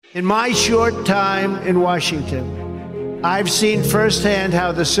In my short time in Washington, I've seen firsthand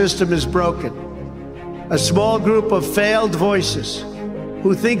how the system is broken. A small group of failed voices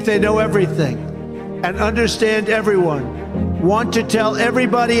who think they know everything and understand everyone want to tell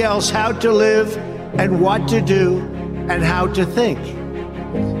everybody else how to live and what to do and how to think.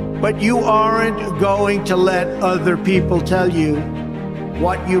 But you aren't going to let other people tell you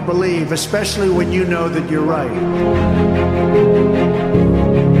what you believe, especially when you know that you're right.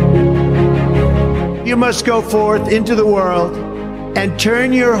 You must go forth into the world and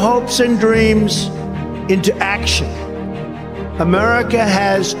turn your hopes and dreams into action. America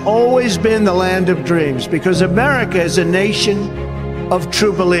has always been the land of dreams because America is a nation of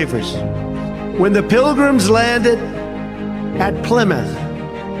true believers. When the Pilgrims landed at Plymouth,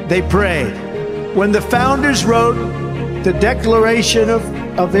 they prayed. When the founders wrote the Declaration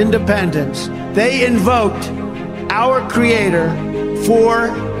of Independence, they invoked our Creator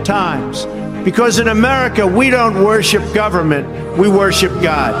 4 times. Because in America, we don't worship government, we worship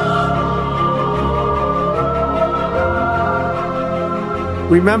God.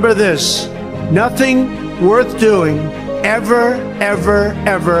 Remember this, nothing worth doing ever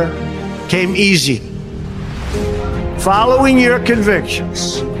came easy. Following your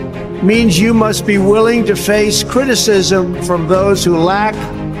convictions means you must be willing to face criticism from those who lack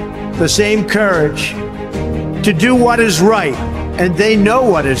the same courage to do what is right, and they know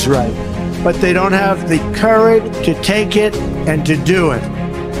what is right, but they don't have the courage to take it and to do it.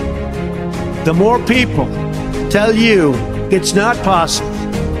 The more people tell you it's not possible,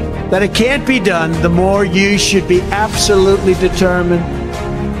 that it can't be done, the more you should be absolutely determined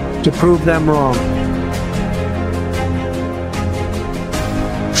to prove them wrong.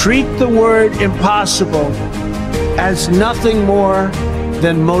 Treat the word impossible as nothing more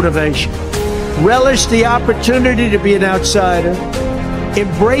than motivation. Relish the opportunity to be an outsider.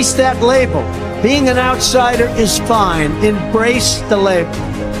 Embrace that label. Being an outsider is fine. Embrace the label.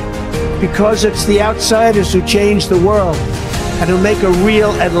 Because it's the outsiders who change the world and who make a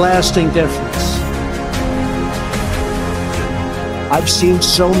real and lasting difference. I've seen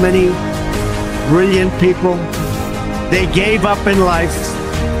so many brilliant people. They gave up in life.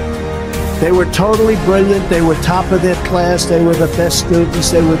 They were totally brilliant. They were top of their class. They were the best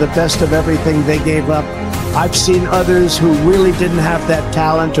students. They were the best of everything. They gave up. I've seen others who really didn't have that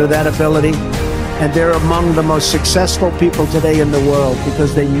talent or that ability, and they're among the most successful people today in the world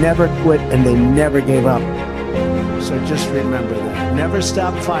because they never quit and they never gave up. So just remember that. Never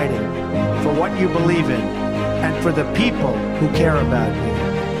stop fighting for what you believe in and for the people who care about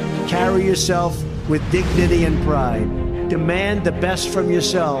you. Carry yourself with dignity and pride. Demand the best from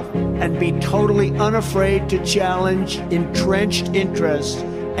yourself and be totally unafraid to challenge entrenched interests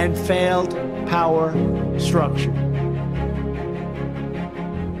and failed power structure.